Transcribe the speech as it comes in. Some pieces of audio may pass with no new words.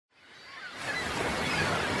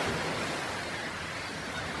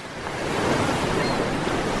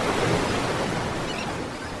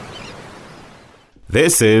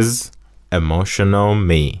This is Emotional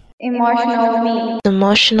Me. Emotional me.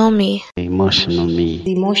 Emotional me. Emotional me.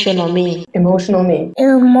 Emotional me. Emotional me.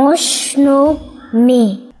 Emotional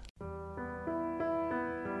me.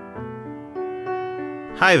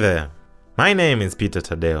 Hi there. My name is Peter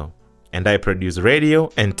Tadeo, and I produce radio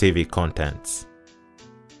and TV contents.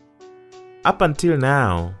 Up until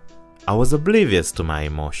now, I was oblivious to my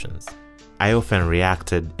emotions. I often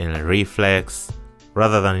reacted in reflex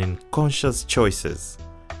rather than in conscious choices,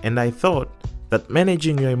 and I thought that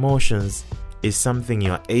managing your emotions is something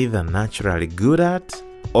you're either naturally good at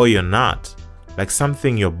or you're not, like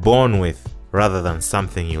something you're born with rather than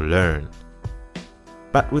something you learn.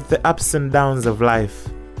 But with the ups and downs of life,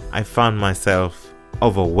 I found myself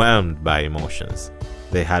overwhelmed by emotions.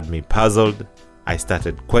 They had me puzzled. I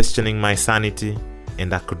started questioning my sanity,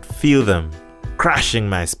 and I could feel them crushing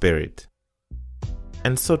my spirit.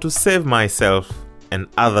 And so to save myself and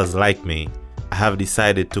others like me, I have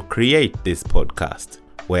decided to create this podcast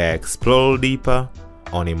where I explore deeper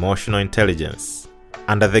on emotional intelligence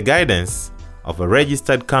under the guidance of a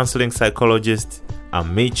registered counseling psychologist,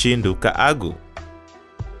 Amici Nduka Agu.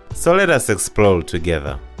 So let us explore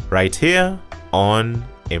together right here on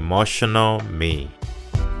Emotional Me.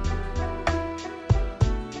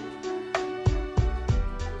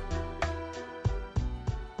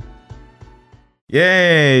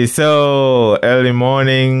 Yay! So early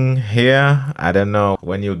morning here. I don't know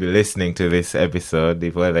when you'll be listening to this episode,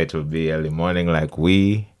 if whether it will be early morning like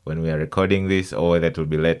when we are recording this, or whether it will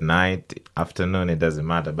be late night, afternoon, it doesn't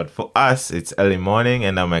matter. But for us, it's early morning,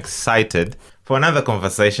 and I'm excited for another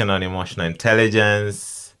conversation on emotional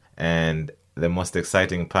intelligence. And the most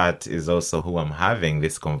exciting part is also who I'm having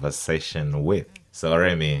this conversation with. So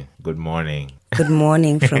Remy, good morning. Good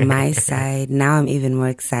morning from my side. Now I'm even more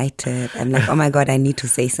excited. I'm like, oh my God, I need to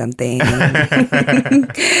say something.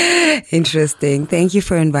 Interesting. Thank you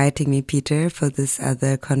for inviting me, Peter, for this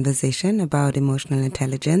other conversation about emotional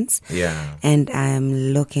intelligence. Yeah. And I'm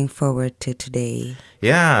looking forward to today.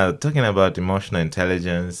 Yeah, talking about emotional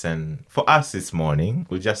intelligence, and for us this morning,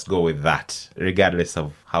 we'll just go with that, regardless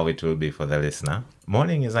of how it will be for the listener.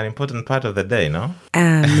 Morning is an important part of the day, no?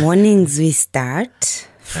 Mornings we start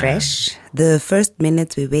fresh. The first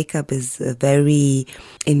minutes we wake up is a very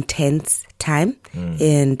intense time,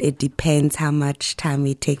 and it depends how much time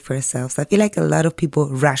we take for ourselves. I feel like a lot of people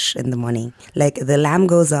rush in the morning. Like the alarm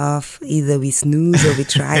goes off, either we snooze or we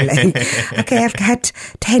try like, okay, I've got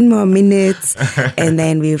 10 more minutes, and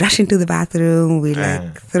then we rush into the bathroom, we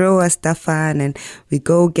like throw our stuff on, and we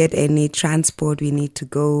go get any transport we need to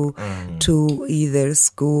go to either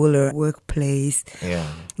school or workplace. Yeah.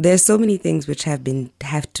 There's so many things which have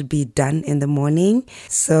to be done in the morning.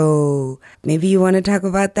 So maybe you want to talk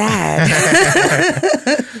about that.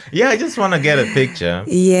 Yeah, I just want to get a picture.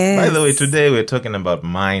 Yes. By the way, today we're talking about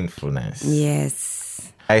mindfulness.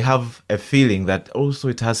 Yes. I have a feeling that also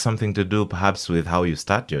it has something to do perhaps with how you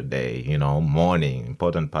start your day, morning,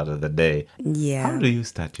 important part of the day. Yeah. How do you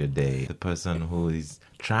start your day? The person who is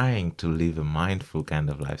trying to live a mindful kind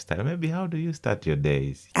of lifestyle, maybe how do you start your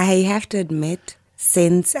days? I have to admit,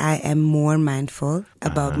 since I am more mindful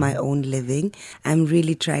about my own living, I'm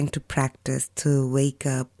really trying to practice to wake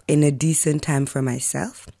up in a decent time for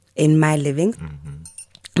myself in my living.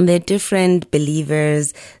 There are different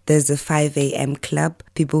believers. There's a 5 a.m. club,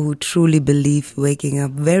 people who truly believe waking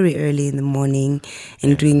up very early in the morning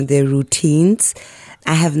and doing their routines.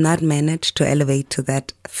 I have not managed to elevate to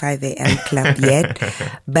that 5 a.m. club yet,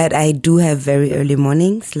 but I do have very early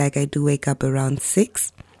mornings. Like I do wake up around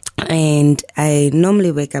 6. And I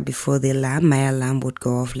normally wake up before the alarm. My alarm would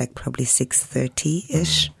go off like probably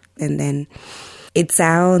 6:30-ish. And then it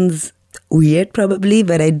sounds weird probably,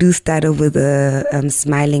 but I do start off with a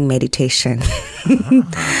smiling meditation.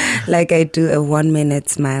 Like I do a 1-minute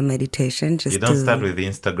smile meditation. You don't start with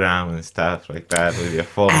Instagram and stuff like that with your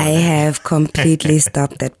phone. I have completely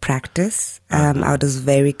stopped that practice out of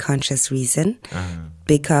very conscious reason.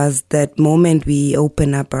 Because that moment we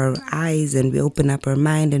open up our eyes and we open up our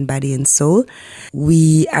mind and body and soul,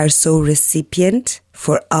 we are so recipient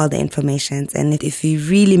for all the information. And if we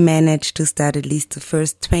really manage to start at least the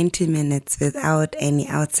first 20 minutes without any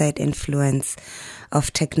outside influence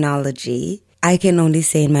of technology, I can only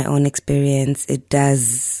say in my own experience, it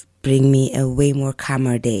does bring me a way more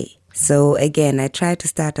calmer day. So again, I try to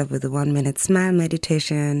start off with a 1-minute smile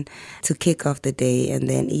meditation to kick off the day, and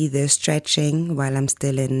then either stretching while I'm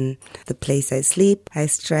still in the place I sleep. I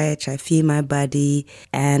stretch, I feel my body.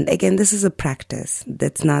 And again, this is a practice.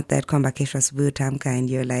 That's not that Kombakeshwa Subutamka and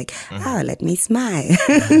you're like, oh, let me smile.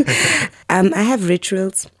 I have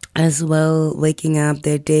rituals As well, waking up,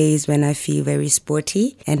 there are days when I feel very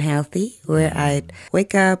sporty and healthy, where I'd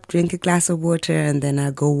wake up, drink a glass of water, and then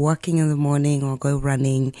I'll go walking in the morning or go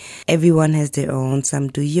running. Everyone has their own. Some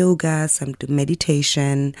do yoga, some do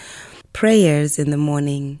meditation, prayers in the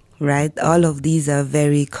morning, right? All of these are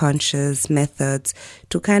very conscious methods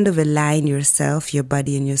to kind of align yourself, your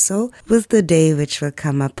body and your soul with the day which will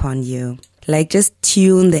come upon you. Like, just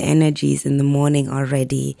tune the energies in the morning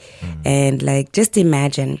already. And like, just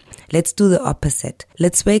imagine, let's do the opposite.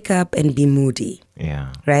 Let's wake up and be moody.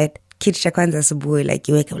 Yeah. Right? Kitu cha kwanza asubuhi, like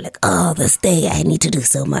you wake up like, oh, this day I need to do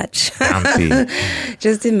so much.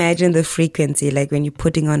 Just imagine the frequency, like when you're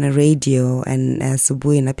putting on a radio and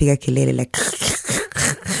asubuhi inapiga kelele like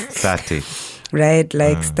 30. Right?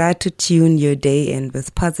 Like start to tune your day in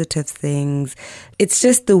with positive things. It's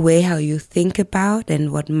just the way how you think about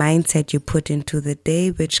and what mindset you put into the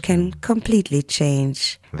day, which can completely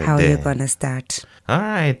change how you're going to start. All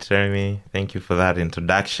right, Remy. Thank you for that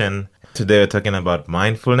introduction. Today we're talking about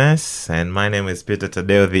mindfulness, and my name is Peter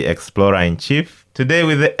Tadeo, the Explorer-in-Chief. Today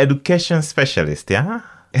with the education specialist, yeah?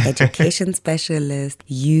 Education specialist,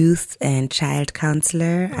 youth and child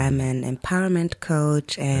counselor. I'm an empowerment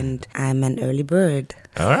coach, and I'm an early bird.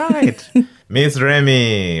 All right. Miss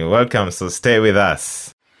Remy, welcome. So stay with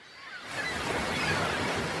us.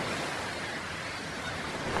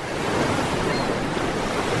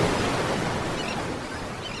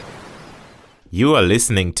 You are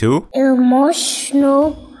listening to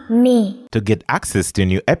Emotional Me. To get access to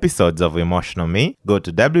new episodes of Emotional Me, go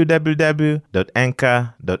to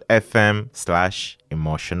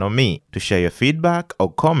www.anchor.fm/emotionalme. To share your feedback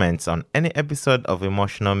or comments on any episode of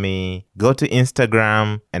Emotional Me, go to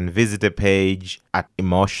Instagram and visit the page at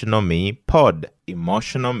Emotional Me Pod.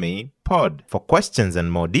 Emotional Me Pod. For questions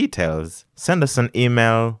and more details, send us an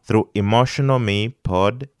email through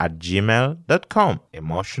emotionalmepod@gmail.com.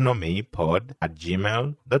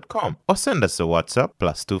 emotionalmepod@gmail.com. Or send us a WhatsApp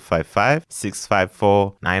 +255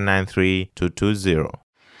 654 993 220.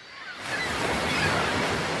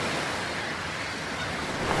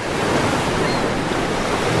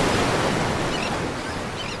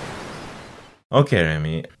 Okay,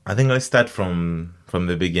 Remy, I think let's start from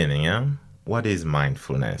the beginning, yeah? What is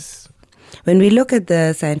mindfulness? When we look at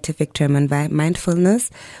the scientific term mindfulness,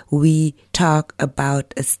 we talk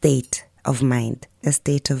about a state of mind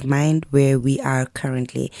where we are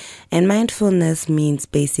currently. And mindfulness means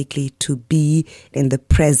basically to be in the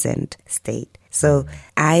present state. So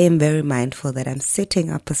I am very mindful that I'm sitting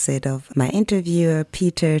opposite of my interviewer,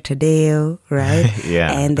 Peter Tadeo, right? Yeah.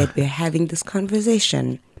 And that we're having this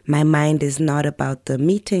conversation. My mind is not about the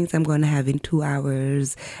meetings I'm going to have in 2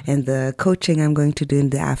 hours and the coaching I'm going to do in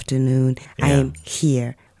the afternoon. Yeah. I am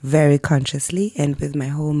here very consciously and with my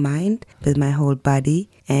whole mind, with my whole body,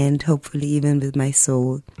 and hopefully even with my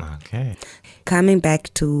soul. Okay. Coming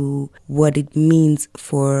back to what it means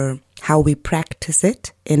for how we practice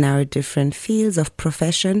it in our different fields of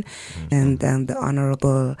profession. And the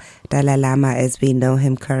Honorable Dalai Lama, as we know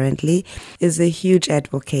him currently, is a huge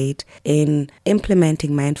advocate in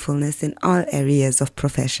implementing mindfulness in all areas of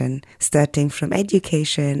profession, starting from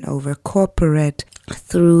education over corporate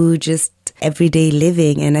through just everyday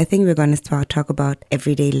living. And I think we're going to talk about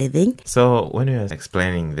everyday living. So when you were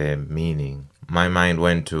explaining the meaning, my mind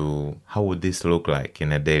went to how would this look like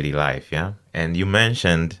in a daily life, yeah? And you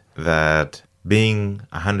mentioned that being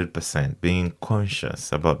 100%, being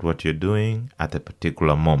conscious about what you're doing at a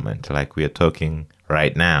particular moment, like we are talking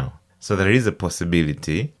right now. So there is a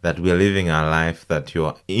possibility that we are living our life that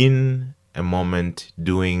you're in a moment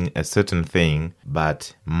doing a certain thing,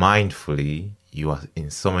 but mindfully you are in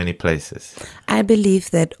so many places. I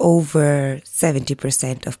believe that over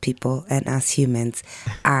 70% of people and us humans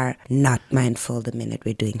are not mindful the minute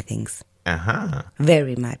we're doing things. Uh-huh.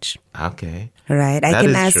 Very much. Okay. Right. I That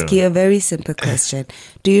can is ask true. you a very simple question.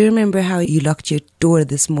 Do you remember how you locked your door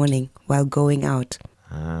this morning while going out?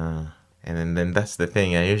 And then that's the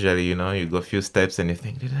thing. I usually, you go a few steps and you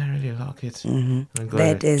think, did I really lock it? Mm-hmm.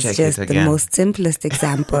 That is just the most simplest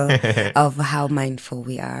example of how mindful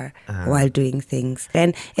we are while doing things.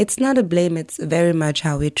 And it's not a blame. It's very much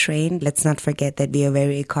how we're trained. Let's not forget that we are a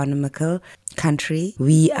very economical country.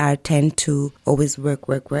 We tend to always work.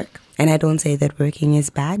 And I don't say that working is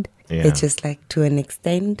bad. Yeah. It's just like, to an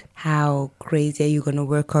extent, how crazy are you going to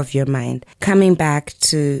work off your mind? Coming back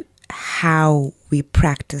to how we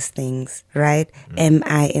practice things, right? Am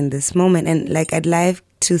I in this moment? And like, I'd like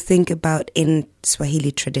to think about in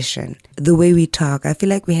Swahili tradition, the way we talk. I feel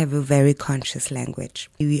like we have a very conscious language.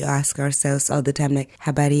 We ask ourselves all the time, like,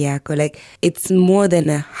 habari yako? Like, it's more than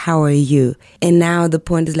a how are you? And now the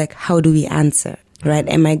point is like, how do we answer? right?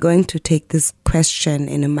 Am I going to take this question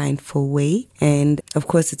in a mindful way? And of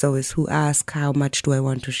course, it's always who asks, how much do I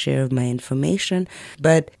want to share of my information?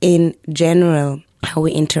 But in general, how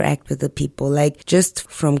we interact with the people, like just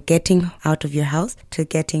from getting out of your house to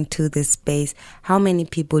getting to this space, how many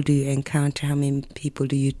people do you encounter? How many people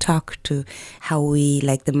do you talk to? How we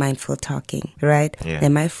like the mindful talking, right? Yeah.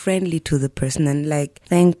 Am I friendly to the person? And like,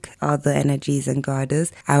 thank all the energies and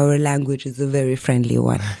goddess, our language is a very friendly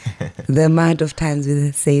one. The amount of times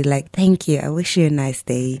we say like, thank you, I wish you a nice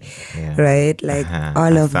day, right? Like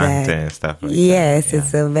all of that. And stuff like yes, that. Yeah.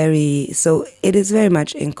 it's a very, so it is very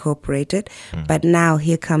much incorporated, but now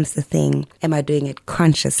here comes the thing. Am I doing it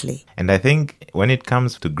consciously? And I think when it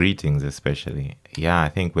comes to greetings especially, I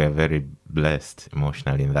think we're very blessed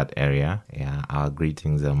emotionally in that area. Yeah, our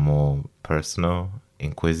greetings are more personal,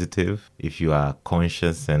 inquisitive. If you are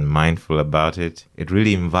conscious and mindful about it, it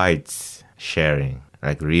really invites sharing,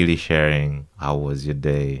 like really sharing. How was your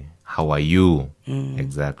day? How are you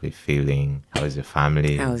exactly feeling? How is your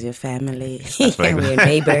family? How's your family? Like We're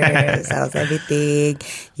neighbors. How's everything?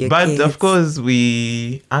 Your But kids? of course,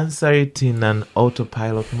 we answer it in an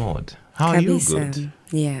autopilot mode. How are you? Kabisa. Good.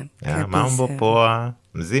 Yeah. Yeah, kabisa. mambo poa,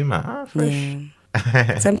 mzima, fresh.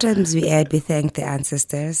 Yeah. Sometimes we thank the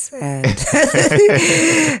ancestors, and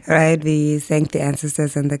right, we thank the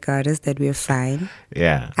ancestors and the goddess that we're fine.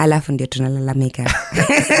 Yeah. Alafu ndio tunalalamika.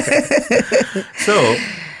 So,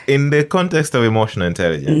 in the context of emotional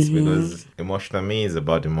intelligence, because emotional me is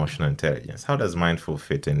about emotional intelligence, how does mindful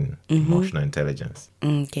fit in emotional intelligence?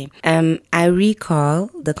 Okay. I recall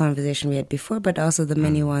the conversation we had before, but also the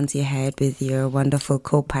many ones you had with your wonderful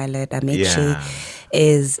co-pilot, Amici,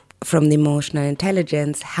 is from the emotional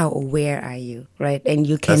intelligence, how aware are you, right? And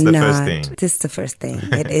you That's cannot... the first thing. This is the first thing.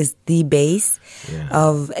 It is the base Yeah.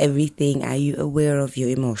 of everything. Are you aware of your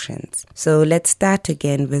emotions? So let's start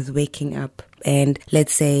again with waking up. And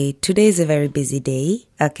let's say today is a very busy day,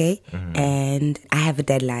 okay? And I have a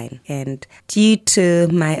deadline. And due to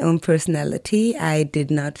my own personality, I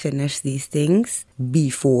did not finish these things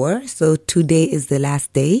before. So today is the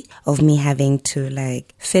last day of me having to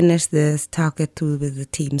like finish this, talk it through with the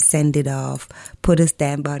team, send it off, put a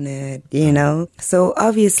stamp on it, you know? So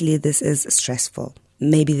obviously this is stressful.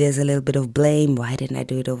 Maybe there's a little bit of blame. Why didn't I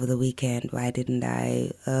do it over the weekend? Why didn't I?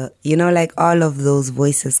 Like all of those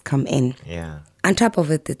voices come in. Yeah. On top of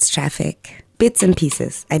it, it's traffic. Bits and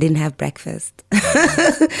pieces. I didn't have breakfast.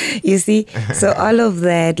 You see? So all of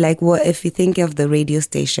that, like what if you think of the radio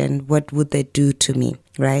station, what would that do to me?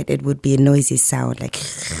 Right? It would be a noisy sound like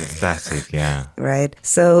Static, yeah. right?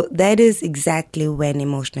 So that is exactly when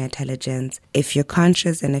emotional intelligence, if you're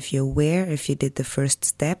conscious and if you're aware, if you did the first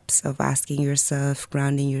steps of asking yourself,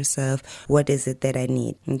 grounding yourself, what is it that I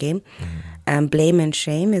need? Okay? Blame and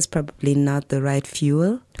shame is probably not the right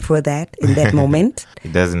fuel for that in that moment.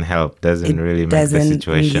 It doesn't help, doesn't really make the doesn't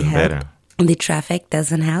situation really help. better. The traffic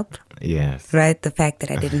doesn't help, Yes. right? The fact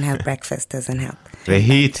that I didn't have breakfast doesn't help. The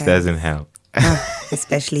heat doesn't help.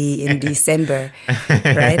 Especially in December,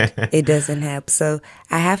 right? It doesn't help. So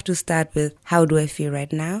I have to start with how do I feel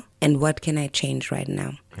right now and what can I change right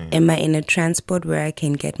now? Am I in a transport where I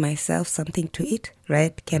can get myself something to eat,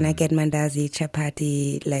 right? Can I get mandazi,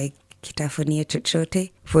 chapati, like kitafunia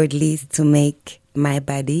chochote for at least to make my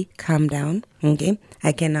body calm down, okay?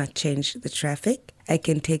 I cannot change the traffic. I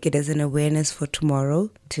can take it as an awareness for tomorrow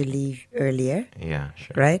to leave earlier, Yeah,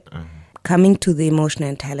 sure. right? Coming to the emotional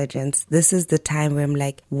intelligence, this is the time where I'm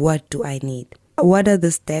like, what do I need? What are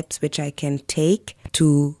the steps which I can take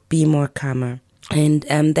to be more calmer? And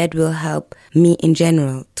that will help me in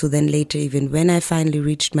general to then later, even when I finally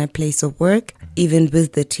reached my place of work, even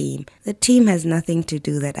with the team has nothing to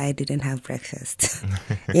do that I didn't have breakfast.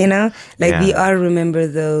 You know, like we all remember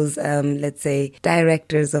those, let's say,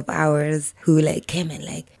 directors of ours who like came in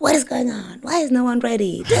like, what is going on? Why is no one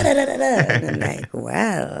ready? Da, da, da, da, da. And I'm like,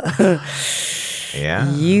 well,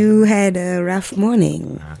 Yeah. you had a rough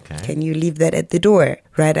morning. Okay. Can you leave that at the door?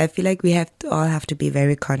 Right? I feel like we all have to be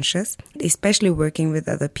very conscious, especially working with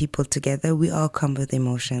other people together. We all come with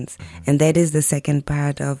emotions. And that is the second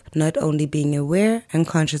part of not only being aware and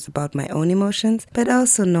conscious about my own emotions, but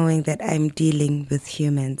also knowing that I'm dealing with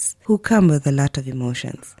humans who come with a lot of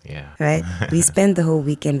emotions. Yeah. Right? We spend the whole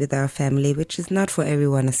weekend with our family, which is not for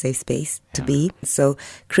everyone a safe space to be. So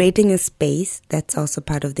creating a space, that's also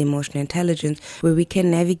part of the emotional intelligence, where we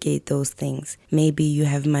can navigate those things. Maybe you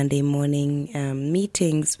have Monday morning meetings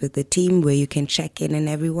with the team where you can check in on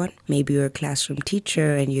everyone. Maybe you're a classroom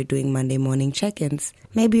teacher and you're doing Monday morning check-ins.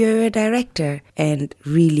 Maybe you're a director and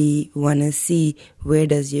really want to see where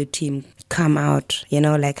does your team come out, you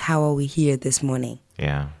know, like how are we here this morning?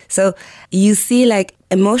 Yeah. So you see, like,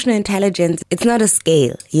 emotional intelligence, it's not a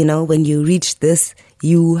scale, when you reach this,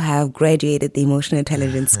 you have graduated the emotional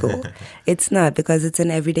intelligence score. It's not, because it's an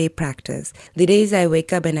everyday practice. The days I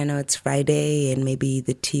wake up and I know it's Friday and maybe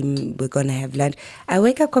the team, we're going to have lunch, I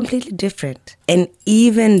wake up completely different. And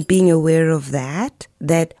even being aware of that,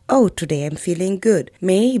 oh, today I'm feeling good.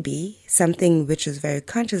 Maybe something which is very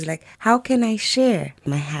conscious, like, how can I share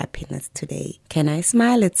my happiness today? Can I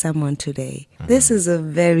smile at someone today? This is a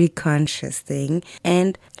very conscious thing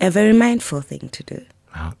and a very mindful thing to do.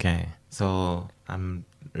 Okay. So I'm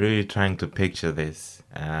really trying to picture this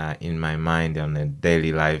in my mind on a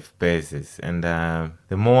daily life basis. And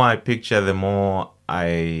the more I picture, the more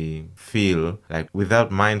I feel like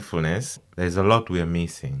without mindfulness, there's a lot we are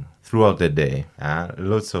missing throughout the day.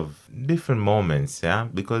 Lots of different moments,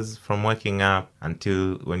 because from waking up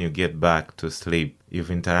until when you get back to sleep, you've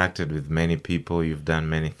interacted with many people, you've done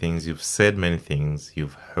many things, you've said many things,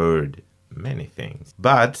 you've heard many things.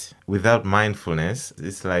 But without mindfulness,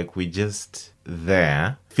 it's like we're just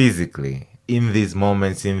there physically in these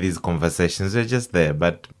moments, in these conversations. We're just there,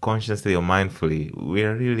 but consciously or mindfully,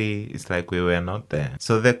 it's like we were not there.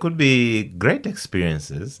 So there could be great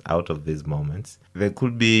experiences out of these moments. There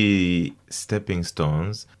could be stepping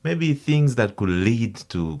stones, maybe things that could lead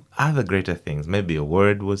to other greater things. Maybe a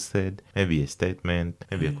word was said, maybe a statement,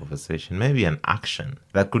 maybe a conversation, maybe an action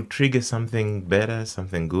that could trigger something better,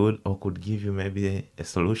 something good, or could give you maybe a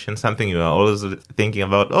solution, something you are always thinking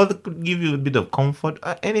about, or that could give you a bit of comfort,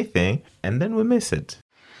 or anything, and then we miss it.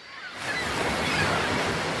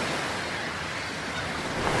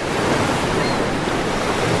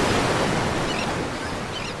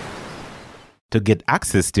 To get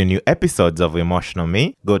access to new episodes of Emotional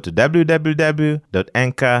Me, go to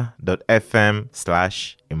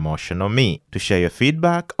www.anchor.fm/Emotional Me. To share your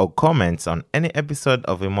feedback or comments on any episode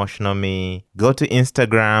of Emotional Me, go to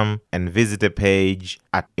Instagram and visit the page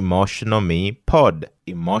at Emotional Me Pod.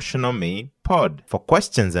 Emotional Me Pod. For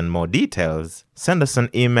questions and more details, send us an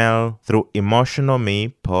email through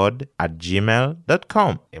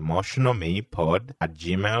emotionalmepod@gmail.com.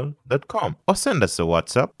 emotionalmepod@gmail.com. Or send us a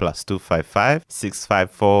WhatsApp +255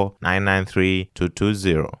 654 993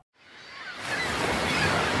 220.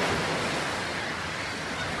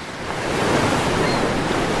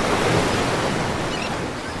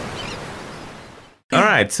 All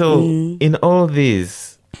right, so in all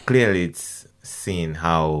this, clearly it's seen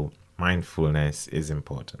how mindfulness is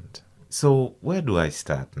important. So where do I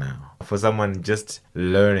start now? For someone just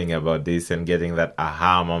learning about this and getting that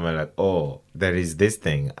aha moment, like, oh, there is this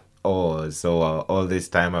thing. Oh, so all this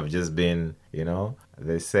time I've just been,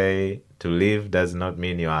 they say to live does not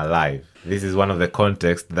mean you are alive. This is one of the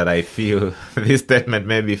contexts that I feel this statement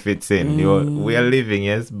maybe fits in. We are living,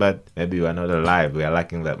 yes, but maybe we are not alive. We are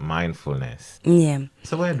lacking that mindfulness. Yeah.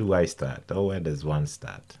 So where do I start? Or where does one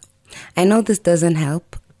start? I know this doesn't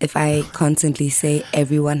help if I constantly say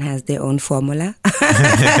everyone has their own formula.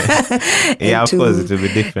 Yeah, of course, it will be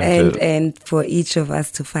different. And for each of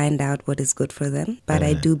us to find out what is good for them. But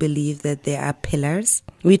I do believe that there are pillars.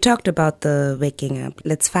 We talked about the waking up.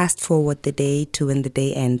 Let's fast forward the day to when the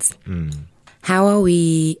day ends. How are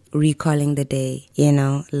we recalling the day?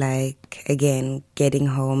 Like, again, getting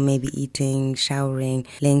home, maybe eating, showering,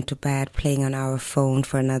 laying to bed, playing on our phone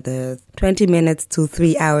for another 20 minutes to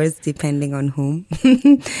 3 hours, depending on whom.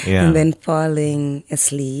 And then falling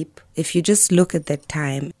asleep. If you just look at that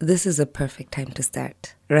time, this is a perfect time to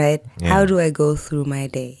start, right? Yeah. How do I go through my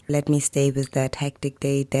day? Let me stay with that hectic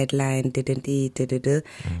day, deadline, didn't eat,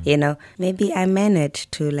 maybe I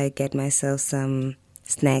managed to get myself some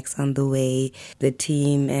snacks on the way. The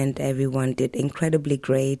team and everyone did incredibly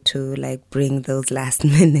great to bring those last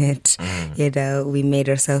minute. We made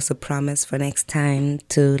ourselves a promise for next time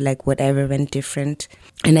to whatever went different.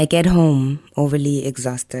 And I get home overly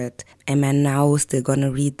exhausted. Am I now still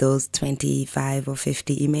gonna read those 25 or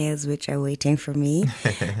 50 emails which are waiting for me?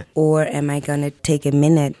 Or am I gonna take a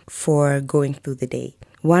minute for going through the day?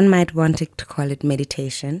 One might want to call it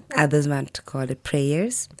meditation. Others want to call it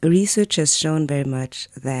prayers. Research has shown very much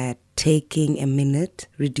that taking a minute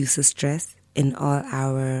reduces stress in all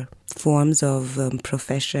our forms of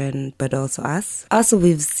profession, but also us. Also,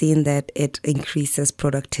 we've seen that it increases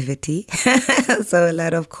productivity. So a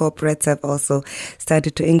lot of corporates have also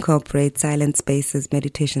started to incorporate silent spaces,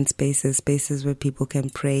 meditation spaces, spaces where people can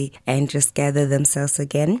pray and just gather themselves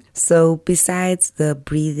again. So besides the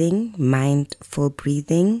breathing, mindful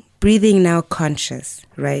breathing now conscious,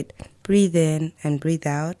 right? Breathe in and breathe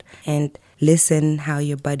out and listen how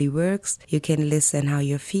your body works. You can listen how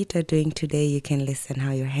your feet are doing today. You can listen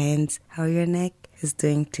how your hands, how your neck is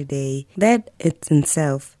doing today, that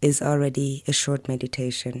itself is already a short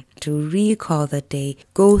meditation. To recall the day,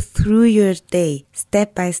 go through your day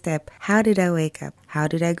step by step. How did I wake up? How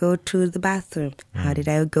did I go to the bathroom? How did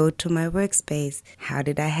I go to my workspace? How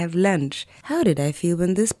did I have lunch? How did I feel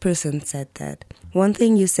when this person said that? One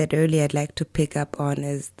thing you said earlier I'd like to pick up on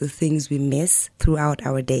is the things we miss throughout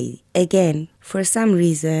our day. Again, for some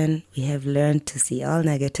reason, we have learned to see all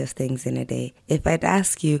negative things in a day. If I'd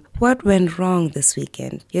ask you, what went wrong this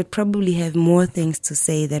weekend? You'd probably have more things to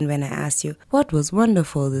say than when I ask you, what was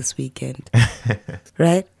wonderful this weekend?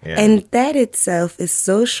 Right? Yeah. And that itself is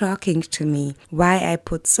so shocking to me, why I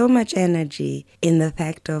put so much energy in the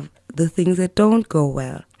fact of the things that don't go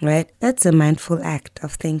well, right? That's a mindful act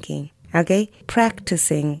of thinking, okay?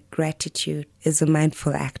 Practicing gratitude is a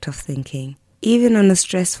mindful act of thinking. Even on a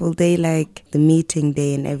stressful day like the meeting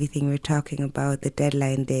day and everything we're talking about, the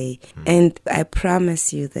deadline day. And I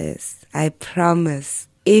promise you this, I promise,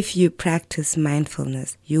 if you practice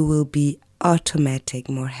mindfulness, you will be automatic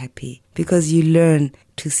more happy because you learn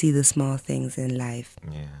to see the small things in life.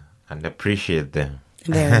 Yeah, and appreciate them.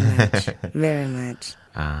 Very much, very much.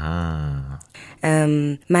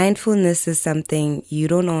 Mindfulness is something you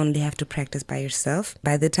don't only have to practice by yourself.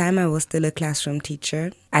 By the time I was still a classroom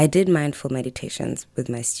teacher, I did mindful meditations with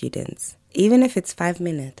my students, even if it's 5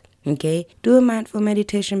 minutes. Okay, do a mindful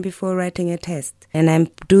meditation before writing a test. And I'm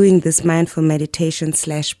doing this mindful meditation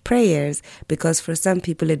 / prayers because for some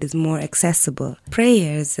people it is more accessible.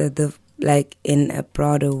 Prayers are in a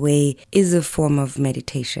broader way is a form of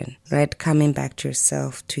meditation, right? Coming back to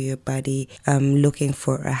yourself, to your body, looking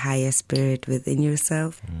for a higher spirit within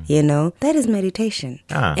yourself, that is meditation.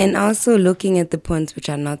 And also looking at the points which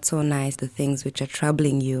are not so nice, the things which are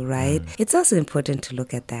troubling you, right? It's also important to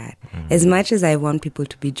look at that. As much as I want people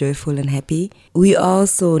to be joyful and happy, we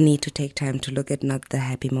also need to take time to look at not the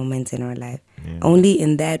happy moments in our life. Yeah. Only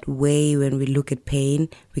in that way, when we look at pain,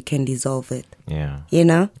 we can dissolve it. Yeah.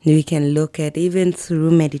 We can look at even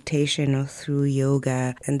through meditation or through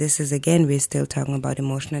yoga. And this is, again, we're still talking about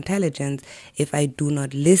emotional intelligence. If I do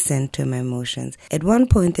not listen to my emotions, at one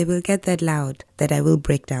point they will get that loud that I will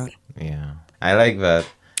break down. Yeah. I like that.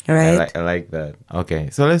 Right. I like that. Okay,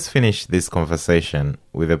 so let's finish this conversation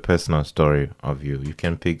with a personal story of you. You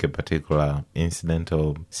can pick a particular incident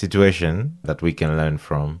or situation that we can learn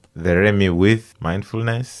from. The Remy with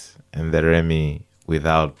mindfulness and the Remy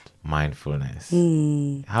without mindfulness.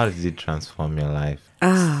 How did it transform your life?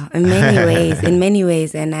 In many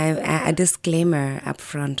ways. And a disclaimer up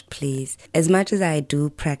front, please. As much as I do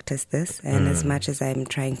practice this and as much as I'm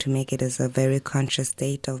trying to make it as a very conscious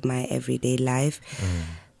state of my everyday life,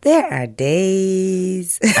 there are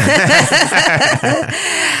days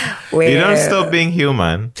where you don't stop being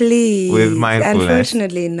human. Please, with mindfulness.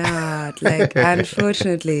 Unfortunately not.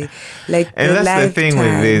 Unfortunately, and that's the thing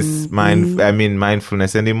with this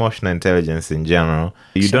mindfulness and emotional intelligence in general.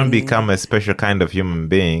 You don't become a special kind of human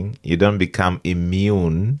being. You don't become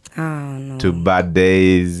immune to bad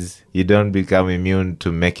days. You don't become immune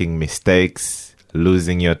to making mistakes,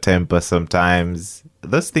 losing your temper sometimes.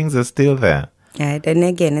 Those things are still there. Right. And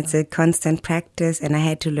again, it's a constant practice, and I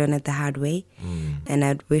had to learn it the hard way. And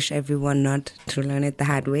I'd wish everyone not to learn it the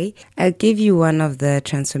hard way. I'll give you one of the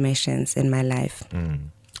transformations in my life.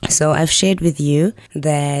 So I've shared with you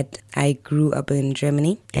that I grew up in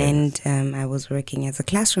Germany, and I was working as a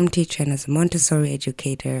classroom teacher and as a Montessori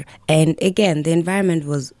educator. And again, the environment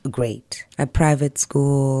was great. A private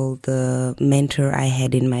school, the mentor I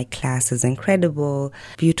had in my class is incredible,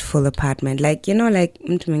 beautiful apartment.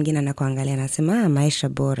 Mtu mwingine anakuangalia anasema, maisha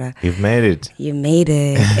bora. You've made it. You made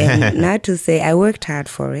it. And not to say, I worked hard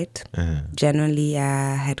for it. Generally,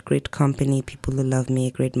 I had great company, people who love me,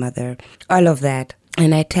 a great mother, all of that.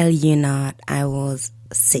 And I tell you not, I was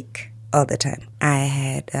sick all the time. I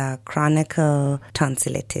had chronic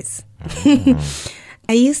tonsillitis.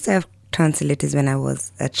 I used to have tonsillitis when I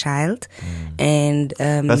was a child. And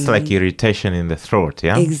that's like irritation in the throat,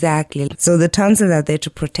 yeah? Exactly. So the tonsils are there to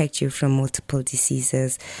protect you from multiple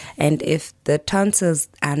diseases. And if the tonsils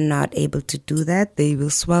are not able to do that, they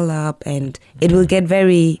will swell up and it will get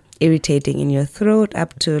very irritating in your throat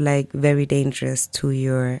up to very dangerous to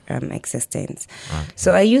your existence. Okay.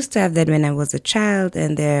 So I used to have that when I was a child,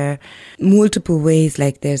 and there are multiple ways,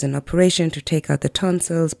 there's an operation to take out the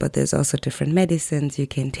tonsils, but there's also different medicines you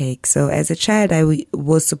can take. So as a child, I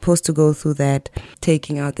was supposed to go through that,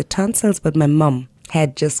 taking out the tonsils, but my mom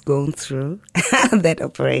had just gone through that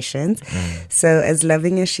operation. So as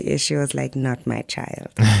loving as she is, she was like, not my child.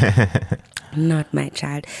 Not my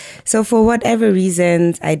child. So for whatever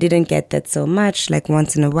reasons, I didn't get that so much,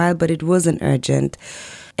 once in a while, but it wasn't urgent.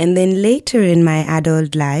 And then later in my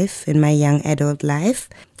adult life, in my young adult life,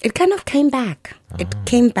 it kind of came back. It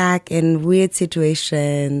came back in weird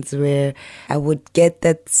situations where I would get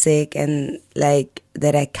that sick and like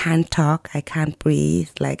that I can't talk, I can't breathe,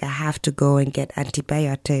 like I have to go and get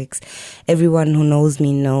antibiotics. Everyone who knows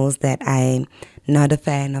me knows that I'm not a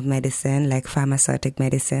fan of medicine, like pharmaceutic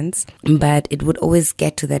medicines, but it would always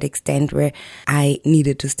get to that extent where I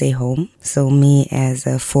needed to stay home. So me as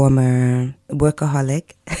a former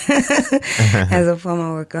workaholic,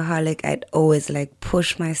 I'd always like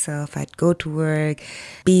push myself. I'd go to work,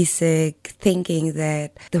 be sick, thinking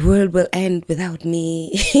that the world will end without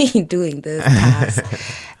me doing this task,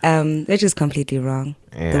 which is completely wrong.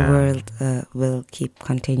 Yeah. The world will keep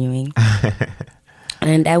continuing.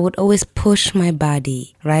 And I would always push my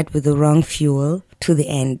body, right, with the wrong fuel to the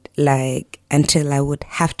end, like until I would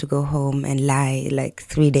have to go home and lie like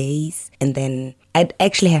 3 days. And then I'd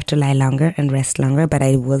actually have to lie longer and rest longer, but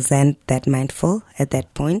I wasn't that mindful at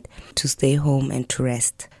that point to stay home and to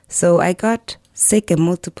rest. So I got sick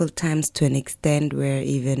multiple times to an extent where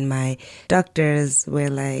even my doctors were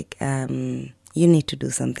like, you need to do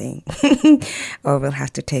something or we'll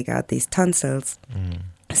have to take out these tonsils.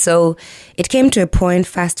 So it came to a point,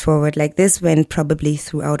 fast forward, like this went probably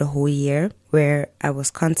throughout a whole year where I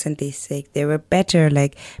was constantly sick. There were better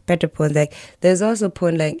points. Like there's also a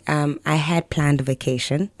point like I had planned a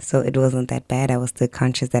vacation, so it wasn't that bad. I was still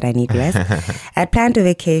conscious that I need rest. I had planned a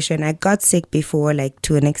vacation. I got sick before, like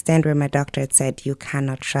to an extent where my doctor had said, you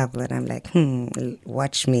cannot travel. And I'm like,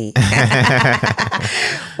 watch me.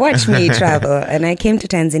 Watch me travel. And I came to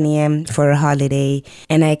Tanzania for a holiday,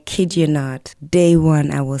 and I kid you not, day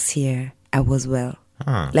one I was here, I was well.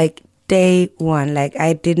 Like day one, like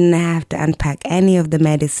I didn't have to unpack any of the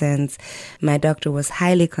medicines. My doctor was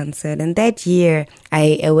highly concerned. And that year,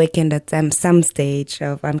 I awakened at some stage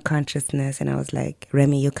of unconsciousness. And I was like,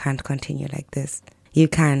 Remy, you can't continue like this. You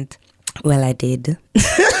can't. Well, I did.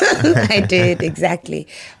 I did, exactly.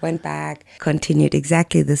 Went back, continued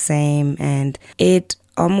exactly the same. And it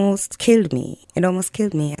almost killed me. I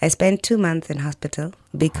spent 2 months in hospital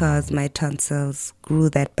because my tonsils grew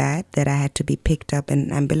that bad that I had to be picked up in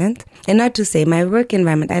an ambulance. And not to say my work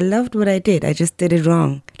environment, I loved what I did. I just did it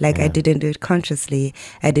wrong. Like I didn't do it consciously.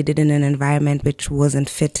 I did it in an environment which wasn't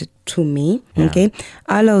fit to me. Yeah. Okay.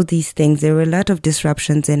 All of these things, there were a lot of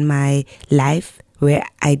disruptions in my life where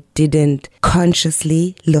I didn't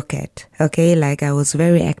consciously look at, okay? Like I was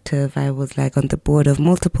very active. I was like on the board of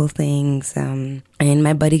multiple things, and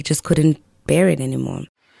my body just couldn't bear it anymore.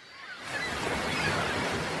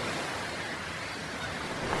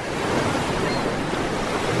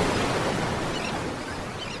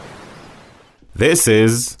 This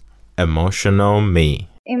is Emotional Me.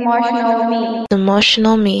 Emotional me.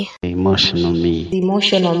 Emotional me. Emotional me.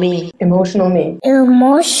 Emotional me. Emotional me.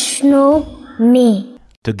 Emotional me.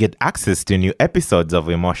 To get access to new episodes of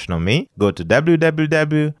Emotional Me, go to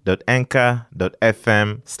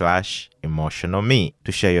www.anchor.fm/emotionalme.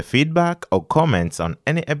 To share your feedback or comments on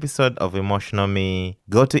any episode of Emotional Me,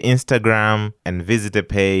 go to Instagram and visit the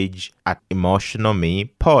page at Emotional Me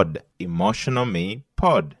Pod. Emotional Me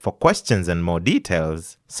Pod. For questions and more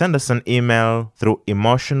details, send us an email through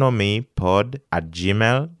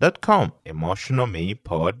emotionalmepod@gmail.com.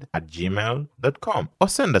 emotionalmepod@gmail.com. Or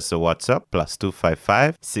send us a WhatsApp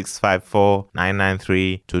 +255 654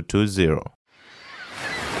 993 220.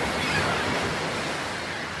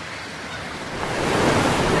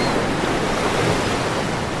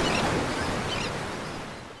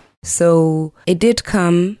 So it did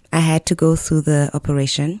come. I had to go through the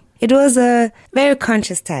operation. It was a very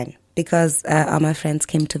conscious time because all my friends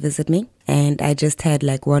came to visit me and I just had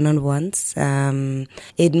like one-on-ones.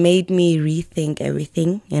 It made me rethink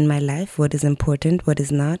everything in my life, what is important, what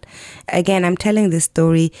is not. Again, I'm telling this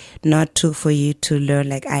story not for you to learn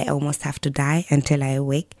like I almost have to die until I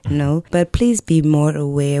awake. No, but please be more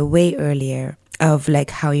aware way earlier of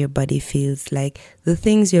like how your body feels, like the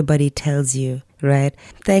things your body tells you. Right.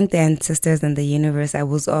 Thank the ancestors and the universe. I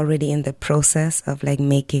was already in the process of like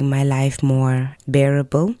making my life more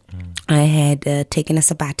bearable. I had taken a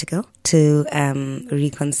sabbatical to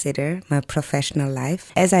reconsider my professional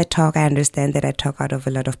life. As I talk, I understand that I talk out of a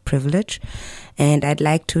lot of privilege, and I'd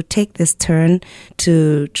like to take this turn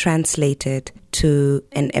to translate it to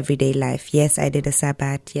an everyday life. Yes, I did a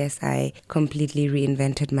sabbat. Yes, I completely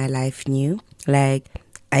reinvented my life new. Like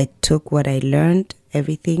I took what I learned,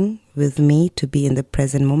 everything with me to be in the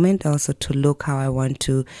present moment, also to look how I want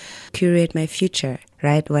to curate my future,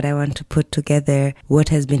 right? What I want to put together, what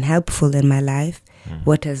has been helpful in my life,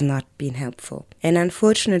 what has not been helpful. And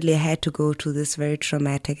unfortunately, I had to go through this very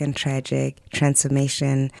traumatic and tragic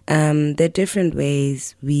transformation. There are different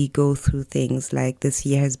ways we go through things. Like this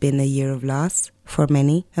year has been a year of loss for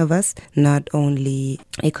many of us, not only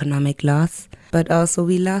economic loss, but also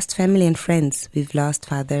we lost family and friends. We've lost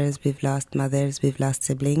fathers, we've lost mothers, we've lost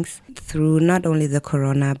siblings through not only the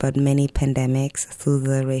corona, but many pandemics, through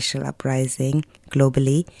the racial uprising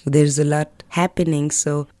globally. There's a lot happening,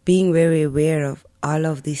 so being very aware of all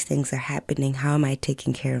of these things are happening. How am I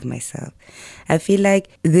taking care of myself? I feel like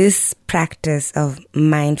this practice of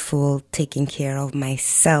mindful taking care of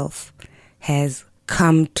myself has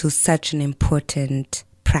come to such an important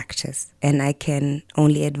practice, and I can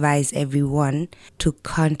only advise everyone to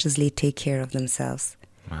consciously take care of themselves.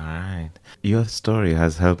 All right. Your story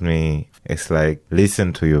has helped me. It's like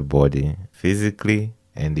listen to your body physically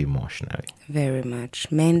and emotionally. Very much.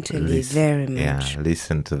 Mentally, very much. Yeah,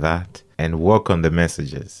 listen to that and work on the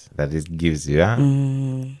messages that it gives you. Huh?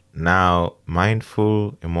 Now,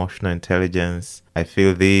 mindful emotional intelligence, I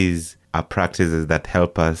feel these are practices that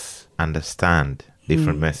help us understand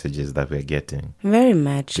different messages that we're getting. Very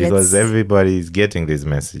much. Because everybody is getting these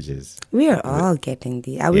messages. We are all getting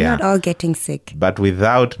these. Are we not all getting sick? But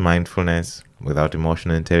without mindfulness, without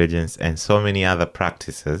emotional intelligence, and so many other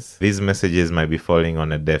practices, these messages might be falling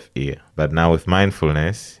on a deaf ear. But now with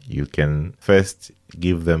mindfulness, you can first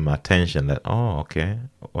give them attention that, oh, okay,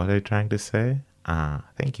 what are you trying to say?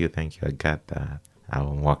 Thank you, I got that.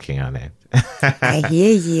 I'm working on it. I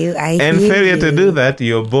hear you. And failure to do that,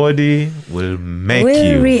 your body will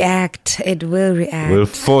react. It will react. Will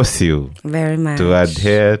force you very much to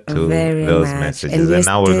adhere to those much. messages. And we're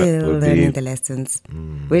still learning the lessons.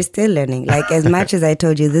 We're still learning. Like, as much as I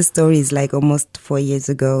told you, this story is like almost 4 years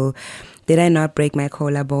ago. Did I not break my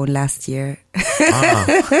collarbone last year?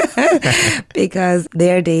 Because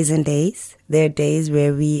there are days and days. There are days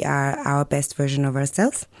where we are our best version of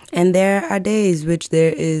ourselves. And there are days which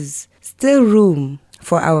there is still room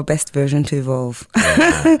for our best version to evolve.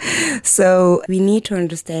 So we need to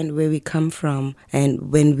understand where we come from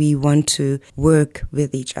and when we want to work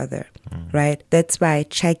with each other, right? That's why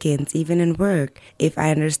check-ins, even in work, if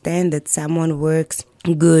I understand that someone works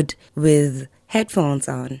good with headphones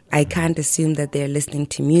on, I can't assume that they're listening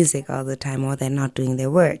to music all the time or they're not doing their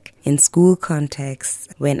work. In school contexts,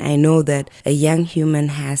 when I know that a young human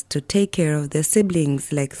has to take care of their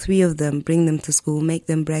siblings, like 3 of them, bring them to school, make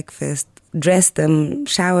them breakfast, dress them,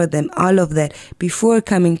 shower them, all of that, before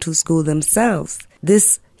coming to school themselves,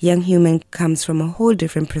 this young human comes from a whole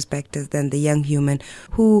different perspective than the young human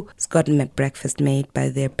who's gotten breakfast made by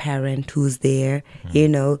their parent who's there,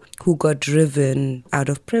 who got driven out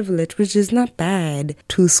of privilege, which is not bad,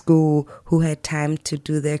 to school, who had time to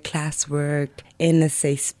do their classwork in a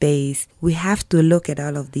safe space. We have to look at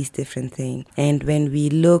all of these different things. And when we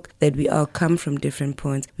look that we all come from different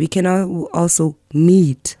points, we can also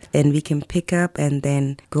meet and we can pick up and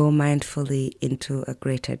then go mindfully into a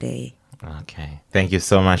greater day. Okay. Thank you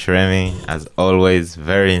so much, Remy. As always,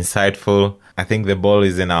 very insightful. I think the ball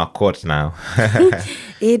is in our court now.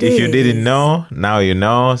 If you didn't know, now you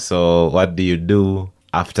know. So what do you do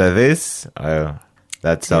after this?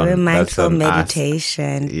 That's on mindful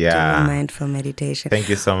meditation. Yeah. Mindful meditation. Thank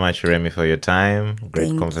you so much, Remy, for your time.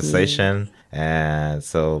 Great conversation. And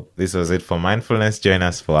so this was it for Mindfulness. Join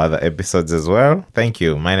us for other episodes as well. Thank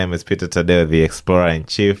you. My name is Peter Tadeo, the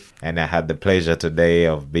Explorer-in-Chief, and I had the pleasure today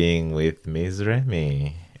of being with Ms.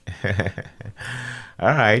 Remy. All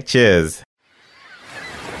right, cheers.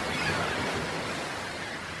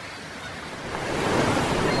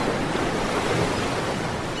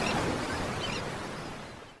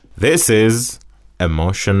 This is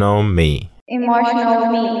Emotional Me.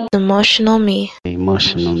 Emotional me. Emotional me.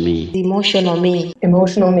 Emotional me. Emotional me.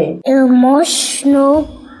 Emotional me.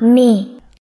 Emotional me.